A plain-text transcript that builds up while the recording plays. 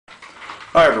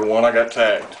Hi everyone, I got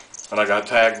tagged. And I got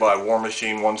tagged by War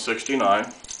Machine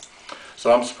 169. So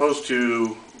I'm supposed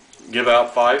to give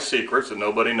out 5 secrets that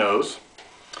nobody knows.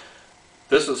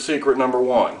 This is secret number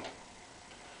 1.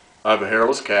 I have a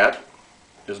hairless cat.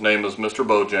 His name is Mr.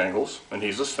 Bojangles, and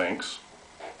he's a Sphinx.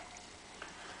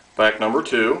 Fact number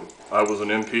 2, I was an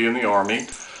MP in the Army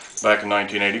back in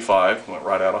 1985, went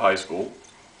right out of high school.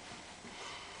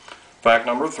 Fact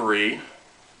number 3,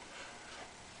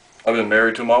 I've been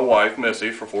married to my wife,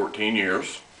 Missy, for 14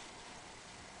 years.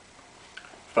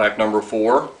 Fact number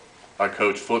 4, I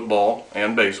coach football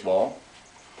and baseball.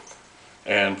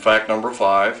 And fact number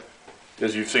 5,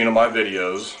 as you've seen in my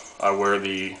videos, I wear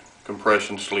the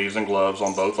compression sleeves and gloves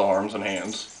on both arms and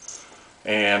hands.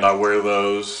 And I wear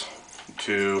those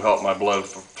to help my blood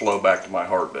flow back to my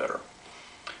heart better.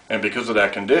 And because of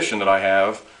that condition that I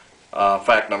have,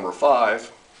 fact number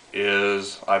 5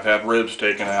 is I've had ribs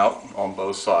taken out on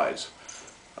both sides,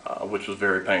 which was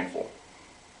very painful.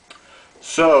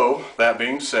 So, that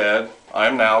being said,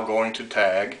 I'm now going to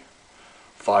tag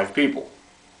 5 people.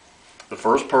 The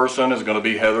first person is going to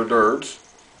be Heather Durds,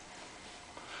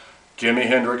 Jimi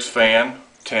Hendrix fan,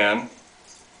 10,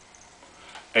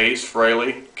 Ace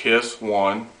Frehley, Kiss,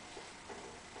 1,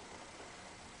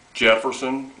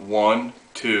 Jefferson, 1,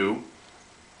 2,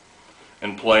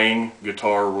 and Playing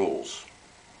Guitar Rules.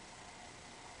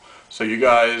 So you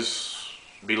guys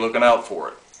be looking out for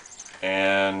it,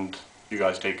 and you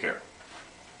guys take care.